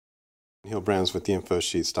Brands with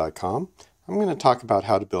theinfosheets.com. I'm going to talk about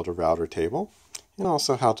how to build a router table and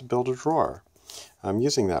also how to build a drawer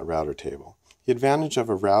using that router table. The advantage of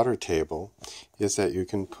a router table is that you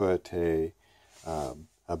can put a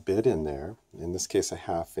bit in there, in this case a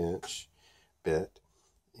 1/2 inch bit,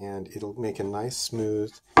 and it'll make a nice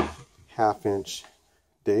smooth 1/2 inch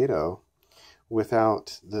dado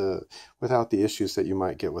without the issues that you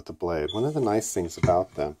might get with the blade. One of the nice things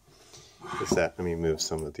about them is that, let me move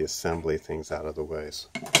some of the assembly things out of the way,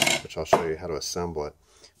 which I'll show you how to assemble it.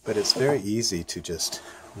 But it's very easy to just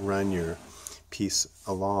run your piece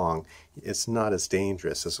along. It's not as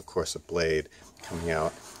dangerous as, of course, a blade coming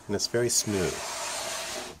out, and it's very smooth.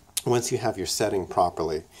 Once you have your setting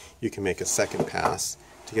properly, you can make a second pass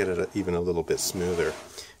to get it even a little bit smoother.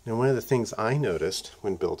 Now, one of the things I noticed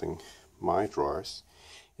when building my drawers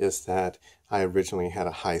is that I originally had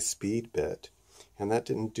a high-speed bit, and that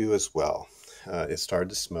didn't do as well. It started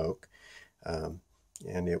to smoke,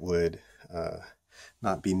 and it would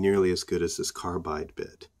not be nearly as good as this carbide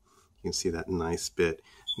bit. You can see that nice bit.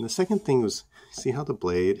 And the second thing was, see how the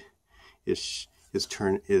blade is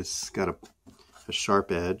got a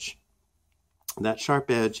sharp edge. That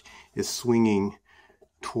sharp edge is swinging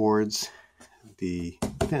towards the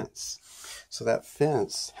fence. So that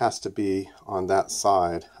fence has to be on that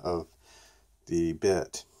side of the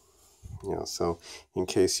bit. So in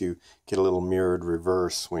case you get a little mirrored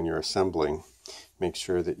reverse when you're assembling, make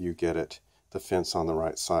sure that you get the fence on the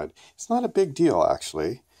right side. It's not a big deal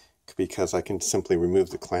actually, because I can simply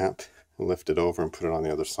remove the clamp and lift it over and put it on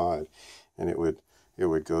the other side, and it would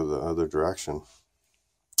go the other direction.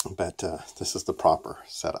 But this is the proper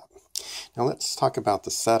setup. Now let's talk about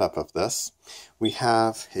the setup of this. We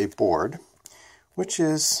have a board, which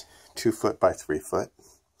is 2 foot by 3 foot.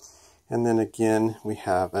 And then again, we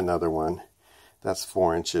have another one that's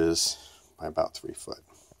 4 inches by about 3 foot.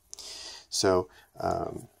 So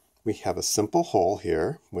we have a simple hole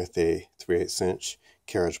here with a 3/8 inch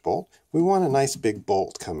carriage bolt. We want a nice big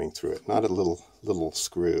bolt coming through it, not a little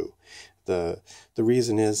screw. The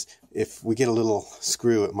reason is, if we get a little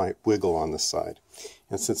screw, it might wiggle on the side.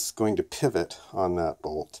 And since it's going to pivot on that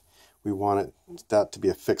bolt, we want that to be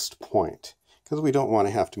a fixed point, because we don't want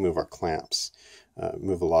to have to move our clamps.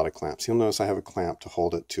 Move a lot of clamps. You'll notice I have a clamp to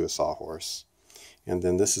hold it to a sawhorse. And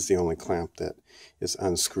then this is the only clamp that is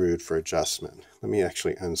unscrewed for adjustment. Let me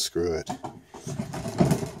actually unscrew it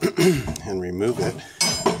and remove it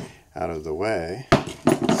out of the way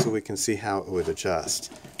so we can see how it would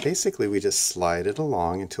adjust. Basically, we just slide it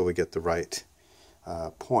along until we get the right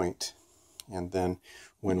point. And then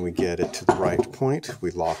when we get it to the right point,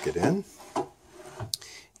 we lock it in.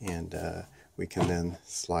 And we can then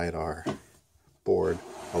slide our board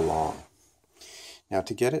along. Now,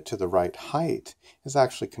 to get it to the right height is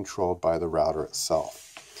actually controlled by the router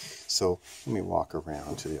itself. So let me walk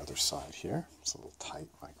around to the other side here. It's a little tight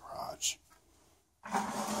in my garage.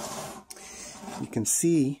 You can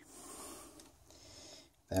see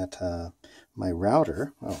that my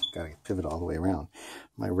router, gotta pivot all the way around.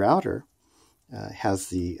 My router has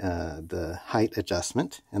the height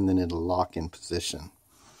adjustment, and then it'll lock in position.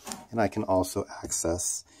 And I can also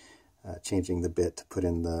access changing the bit to put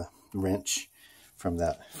in the wrench from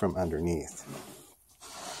underneath.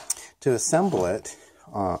 To assemble it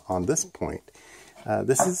on this point,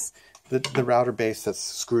 this is the router base that's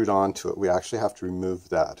screwed onto it. We actually have to remove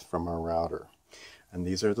that from our router. And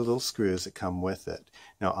these are the little screws that come with it.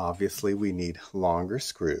 Now obviously we need longer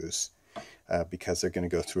screws because they're going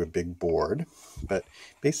to go through a big board. But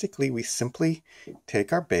basically we simply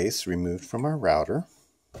take our base removed from our router,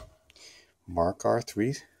 mark our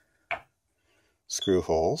 3 screw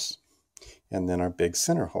holes, and then our big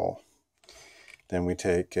center hole. Then we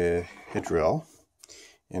take a drill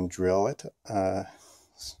and drill it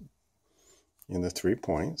in the 3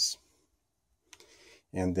 points,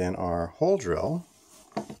 and then our hole drill,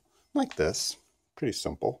 like this, pretty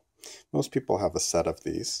simple. Most people have a set of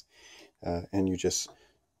these, and you just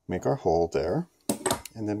make our hole there,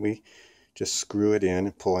 and then we just screw it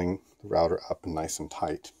in, pulling the router up nice and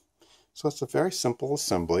tight. So it's a very simple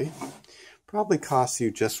assembly. Probably costs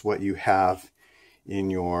you just what you have in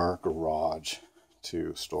your garage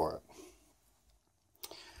to store it.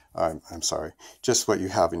 I'm sorry, just what you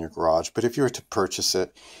have in your garage. But if you were to purchase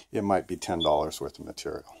it, it might be $10 worth of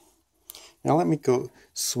material. Now let me go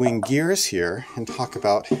swing gears here and talk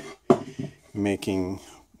about making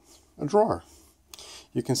a drawer.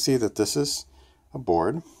 You can see that this is a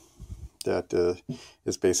board that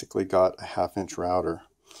is basically got a 1/2 inch router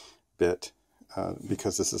bit,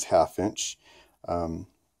 because this is 1/2 inch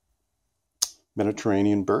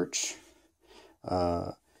Mediterranean birch.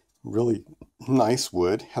 Really nice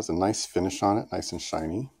wood, has a nice finish on it, nice and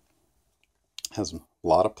shiny. Has a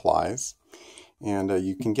lot of plies. And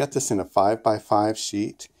you can get this in a 5x5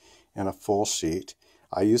 sheet and a full sheet.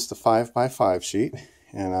 I used the 5x5 sheet,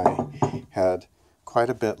 and I had quite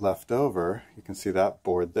a bit left over. You can see that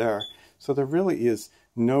board there. So there really is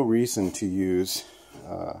no reason to use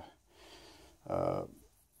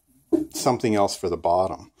something else for the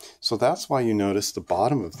bottom. So that's why you notice the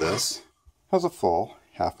bottom of this has a full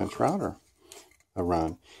 1/2 inch router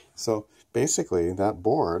run. So basically that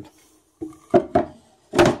board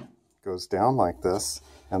goes down like this,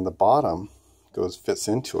 and the bottom fits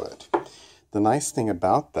into it. The nice thing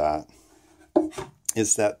about that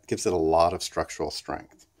is that gives it a lot of structural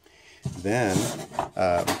strength. Then,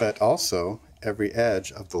 but also every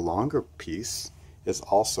edge of the longer piece is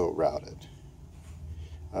also routed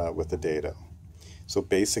with the dado. So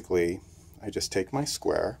basically, I just take my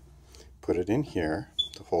square, put it in here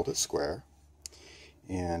to hold it square,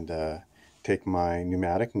 and take my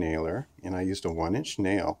pneumatic nailer, and I used a 1-inch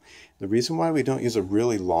nail. The reason why we don't use a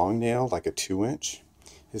really long nail like a 2-inch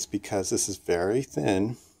is because this is very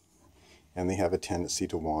thin, and they have a tendency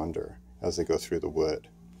to wander as they go through the wood.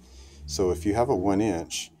 So if you have a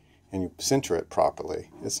 1-inch and you center it properly,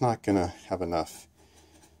 it's not going to have enough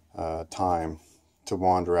time to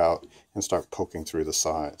wander out and start poking through the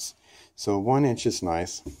sides. So 1-inch is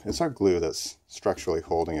nice. It's our glue that's structurally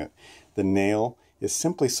holding it. The nail is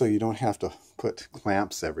simply so you don't have to put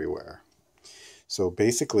clamps everywhere. So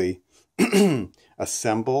basically,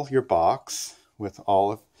 assemble your box with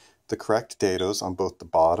all of the correct dados on both the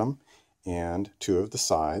bottom and 2 of the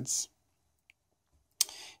sides.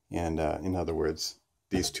 And in other words,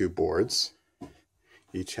 these 2 boards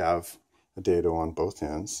each have a dado on both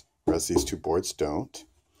ends, whereas these 2 boards don't.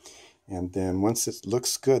 And then once it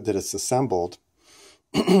looks good that it's assembled,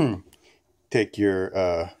 take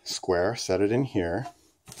your square, set it in here.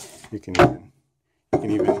 You can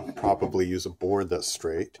even probably use a board that's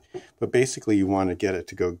straight, but basically you want to get it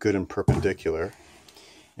to go good and perpendicular.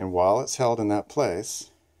 And while it's held in that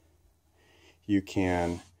place, you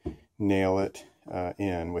can nail it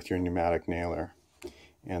in with your pneumatic nailer,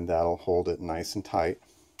 and that'll hold it nice and tight.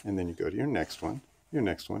 And then you go to your next one, your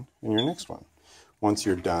next one, and your next one. Once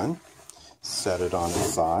you're done, set it on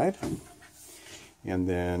its side, and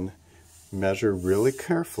then measure really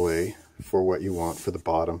carefully for what you want for the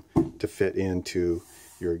bottom to fit into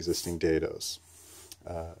your existing dados.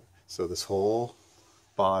 So this whole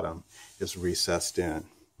bottom is recessed in.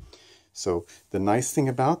 So the nice thing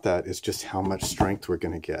about that is just how much strength we're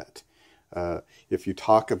going to get. If you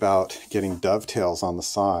talk about getting dovetails on the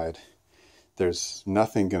side, there's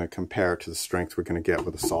nothing going to compare to the strength we're going to get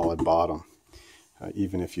with a solid bottom.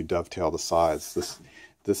 Even if you dovetail the sides,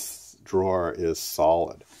 this drawer is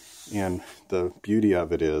solid. And the beauty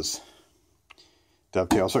of it is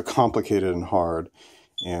dovetails are complicated and hard,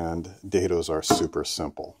 and dados are super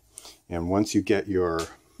simple. And once you get your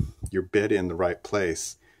bit in the right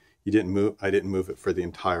place, I didn't move it for the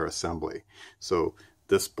entire assembly. So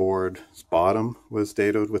this board's bottom was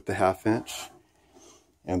dadoed with the 1/2 inch,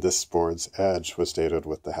 and this board's edge was dadoed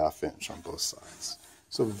with the 1/2 inch on both sides.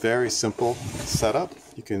 So very simple setup.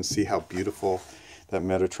 You can see how beautiful that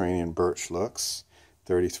Mediterranean birch looks.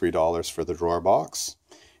 $33 for the drawer box.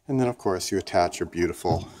 And then of course you attach your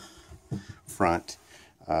beautiful front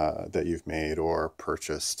that you've made or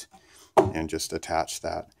purchased, and just attach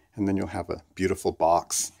that. And then you'll have a beautiful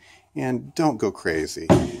box. And don't go crazy.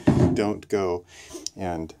 Don't go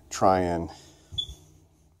and try and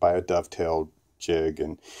buy a dovetail jig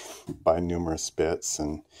and buy numerous bits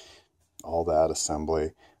and all that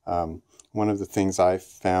assembly. One of the things I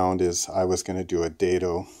found is I was going to do a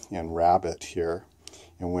dado and rabbit here,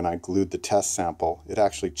 and when I glued the test sample, it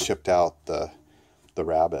actually chipped out the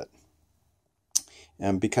rabbit.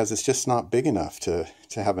 And because it's just not big enough to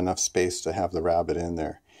have enough space to have the rabbit in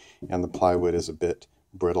there, and the plywood is a bit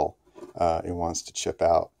brittle, it wants to chip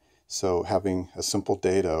out. So having a simple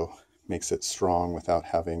dado makes it strong without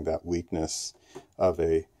having that weakness of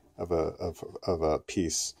a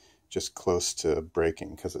piece just close to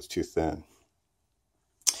breaking because it's too thin.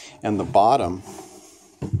 And the bottom,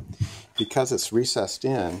 because it's recessed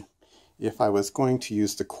in, if I was going to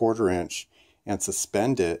use the 1/4 inch and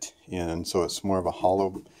suspend it in so it's more of a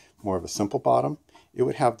hollow, more of a simple bottom, it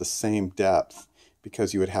would have the same depth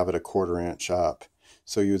because you would have it a 1/4 inch up.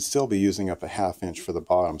 So you would still be using up a 1/2 inch for the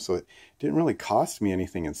bottom. So it didn't really cost me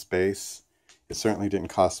anything in space. It certainly didn't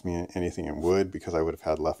cost me anything in wood because I would have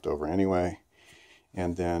had leftover anyway.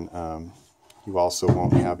 And then you also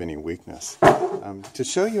won't have any weakness. To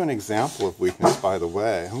show you an example of weakness, by the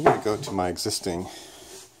way, I'm going to go to my existing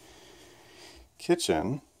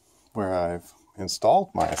kitchen, where I've installed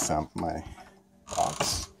my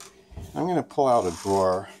box. I'm going to pull out a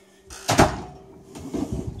drawer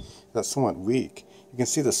that's somewhat weak. You can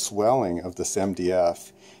see the swelling of this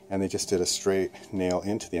MDF, and they just did a straight nail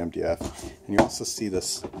into the MDF. And you also see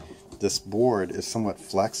this board is somewhat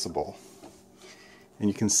flexible. And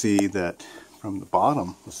you can see that from the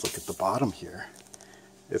bottom, let's look at the bottom here,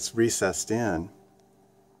 it's recessed in.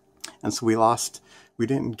 And so we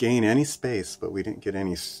didn't gain any space, but we didn't get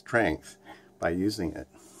any strength by using it.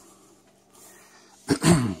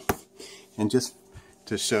 And just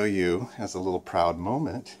to show you as a little proud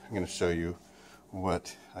moment, I'm going to show you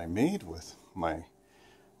what I made with my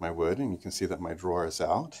wood, and you can see that my drawer is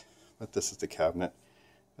out, but this is the cabinet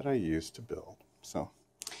that I used to build. So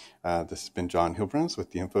this has been John Hilbrens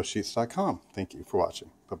with theinfosheets.com. Thank you for watching.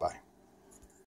 Bye-bye.